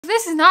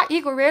This is not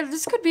Eagle Rare.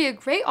 This could be a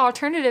great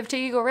alternative to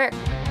Eagle Rare.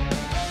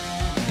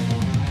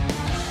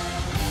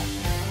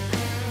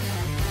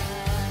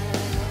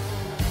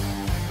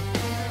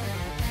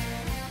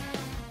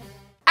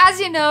 As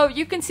you know,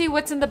 you can see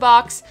what's in the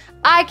box.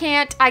 I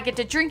can't. I get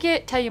to drink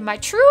it, tell you my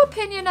true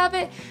opinion of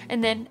it,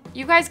 and then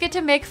you guys get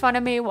to make fun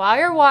of me while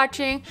you're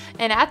watching.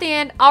 And at the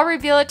end, I'll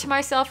reveal it to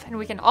myself and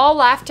we can all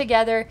laugh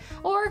together.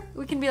 Or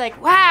we can be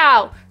like,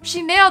 wow,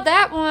 she nailed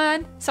that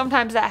one.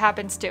 Sometimes that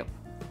happens too.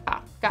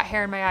 Ah, got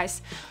hair in my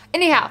eyes.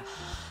 Anyhow,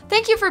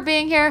 thank you for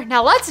being here.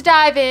 Now let's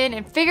dive in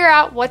and figure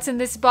out what's in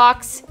this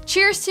box.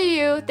 Cheers to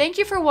you. Thank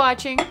you for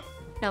watching.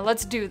 Now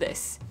let's do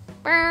this.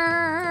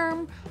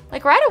 Boom.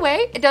 Like right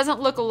away, it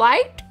doesn't look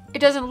light. It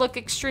doesn't look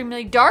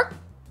extremely dark.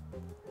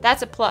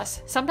 That's a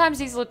plus. Sometimes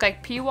these look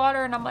like pea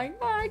water and I'm like,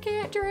 oh, I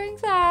can't drink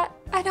that.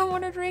 I don't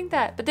want to drink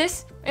that. But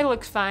this, it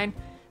looks fine.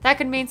 That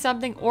could mean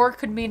something or it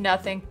could mean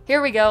nothing.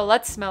 Here we go.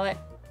 Let's smell it.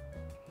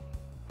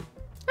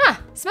 Huh,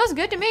 smells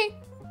good to me.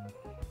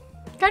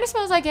 Kind of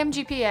smells like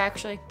MGP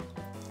actually.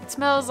 It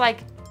smells like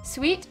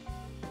sweet,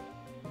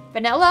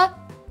 vanilla,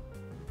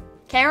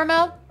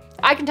 caramel.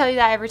 I can tell you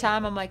that every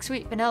time. I'm like,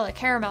 sweet, vanilla,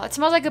 caramel. It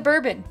smells like a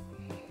bourbon.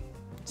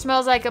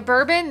 Smells like a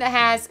bourbon that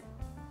has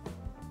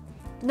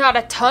not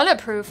a ton of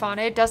proof on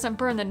it. It doesn't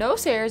burn the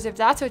nose hairs if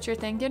that's what you're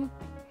thinking.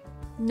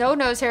 No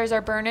nose hairs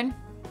are burning.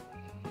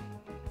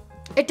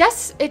 It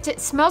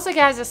smells like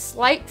it has a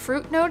slight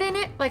fruit note in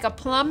it, like a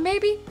plum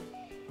maybe,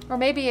 or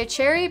maybe a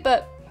cherry,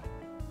 but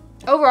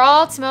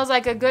overall it smells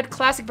like a good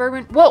classic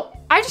bourbon. Whoa,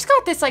 I just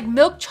got this like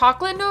milk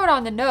chocolate note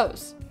on the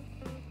nose.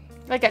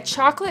 Like a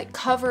chocolate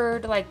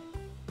covered like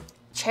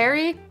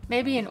cherry,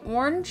 maybe an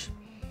orange.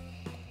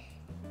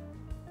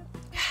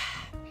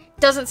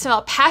 Doesn't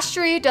smell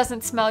pastury,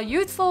 doesn't smell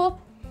youthful.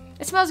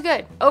 It smells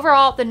good.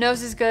 Overall, the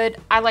nose is good.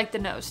 I like the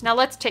nose. Now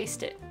let's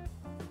taste it.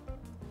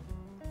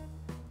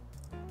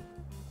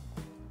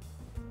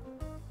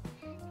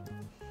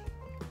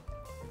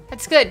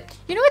 It's good.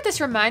 You know what this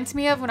reminds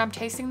me of when I'm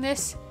tasting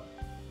this?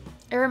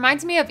 It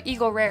reminds me of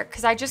Eagle Rare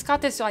because I just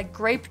got this like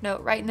grape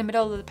note right in the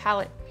middle of the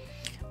palate.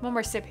 One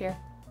more sip here.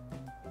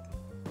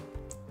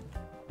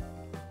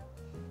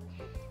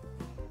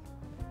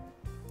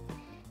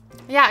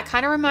 Yeah, it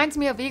kind of reminds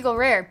me of Eagle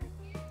Rare.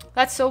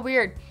 That's so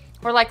weird.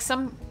 Or like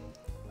some...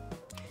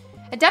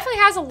 It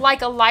definitely has a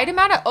light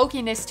amount of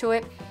oakiness to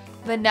it.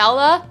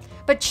 Vanilla,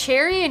 but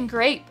cherry and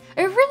grape.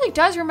 It really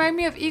does remind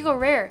me of Eagle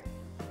Rare.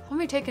 Let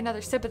me take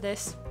another sip of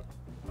this.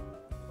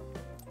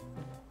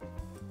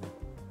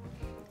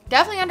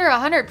 Definitely under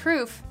 100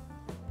 proof.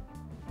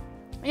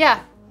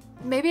 Yeah,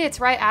 maybe it's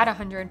right at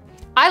 100.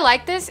 I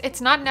like this.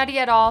 It's not nutty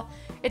at all.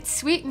 It's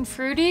sweet and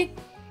fruity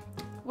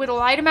with a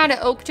light amount of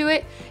oak to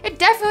it. It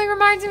definitely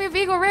reminds me of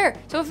Eagle Rare.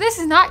 So if this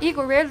is not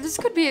Eagle Rare, this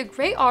could be a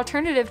great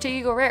alternative to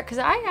Eagle Rare because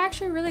I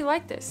actually really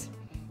like this.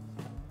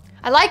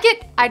 I like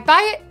it. I'd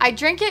buy it. I'd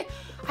drink it.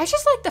 I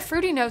just like the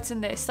fruity notes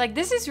in this. Like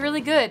this is really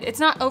good. It's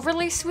not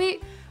overly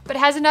sweet, but it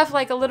has enough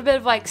like a little bit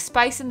of like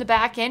spice in the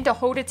back end to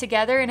hold it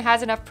together and it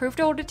has enough proof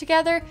to hold it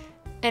together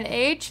and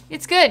age.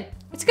 It's good.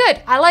 It's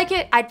good. I like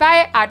it. I'd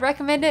buy it. I'd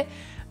recommend it.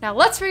 Now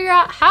let's figure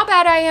out how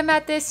bad I am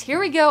at this. Here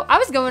we go. I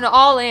was going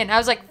all in. I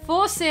was like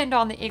full send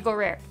on the Eagle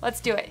Rare. Let's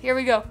do it. Here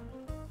we go.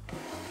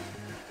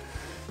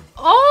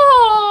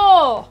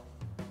 Oh!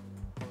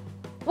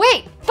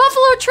 Wait,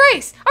 Buffalo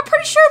Trace. I'm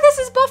pretty sure this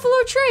is Buffalo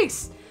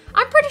Trace.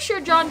 I'm pretty sure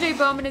John J.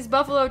 Bowman is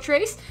Buffalo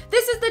Trace.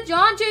 This is the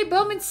John J.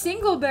 Bowman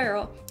Single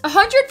Barrel.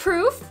 100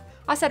 proof.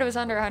 I said it was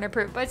under 100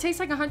 proof, but it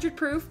tastes like 100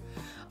 proof.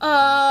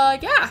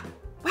 Yeah.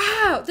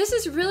 Wow, this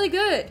is really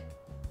good.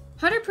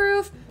 100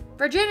 proof.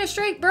 Virginia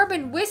Straight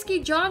Bourbon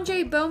Whiskey, John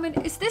J. Bowman.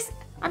 Is this,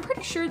 I'm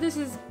pretty sure this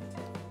is,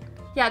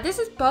 yeah, this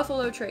is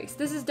Buffalo Trace.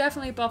 This is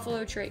definitely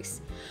Buffalo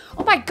Trace.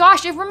 Oh my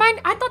gosh, I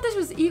thought this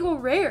was Eagle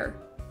Rare.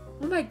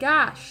 Oh my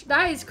gosh,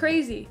 that is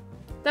crazy.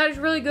 That is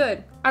really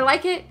good. I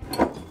like it.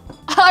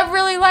 I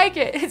really like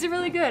it. It's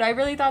really good. I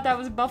really thought that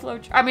was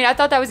I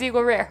thought that was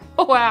Eagle Rare.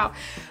 Oh, wow.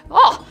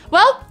 Oh,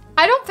 well,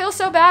 I don't feel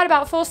so bad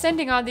about full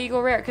sending on the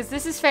Eagle Rare because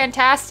this is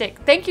fantastic.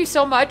 Thank you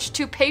so much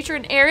to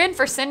patron Aaron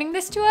for sending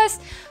this to us.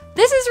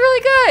 This is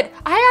really good.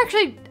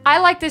 I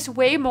like this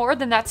way more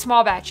than that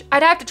small batch.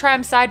 I'd have to try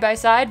them side by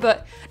side,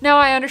 but now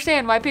I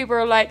understand why people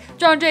are like,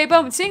 John J.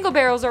 Bowman Single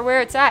Barrels are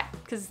where it's at,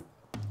 because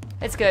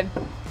it's good.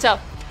 So,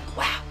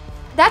 wow.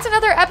 That's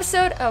another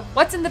episode of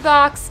What's in the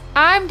Box.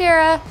 I'm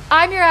Dara.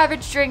 I'm your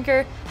average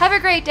drinker. Have a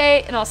great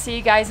day, and I'll see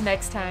you guys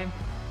next time.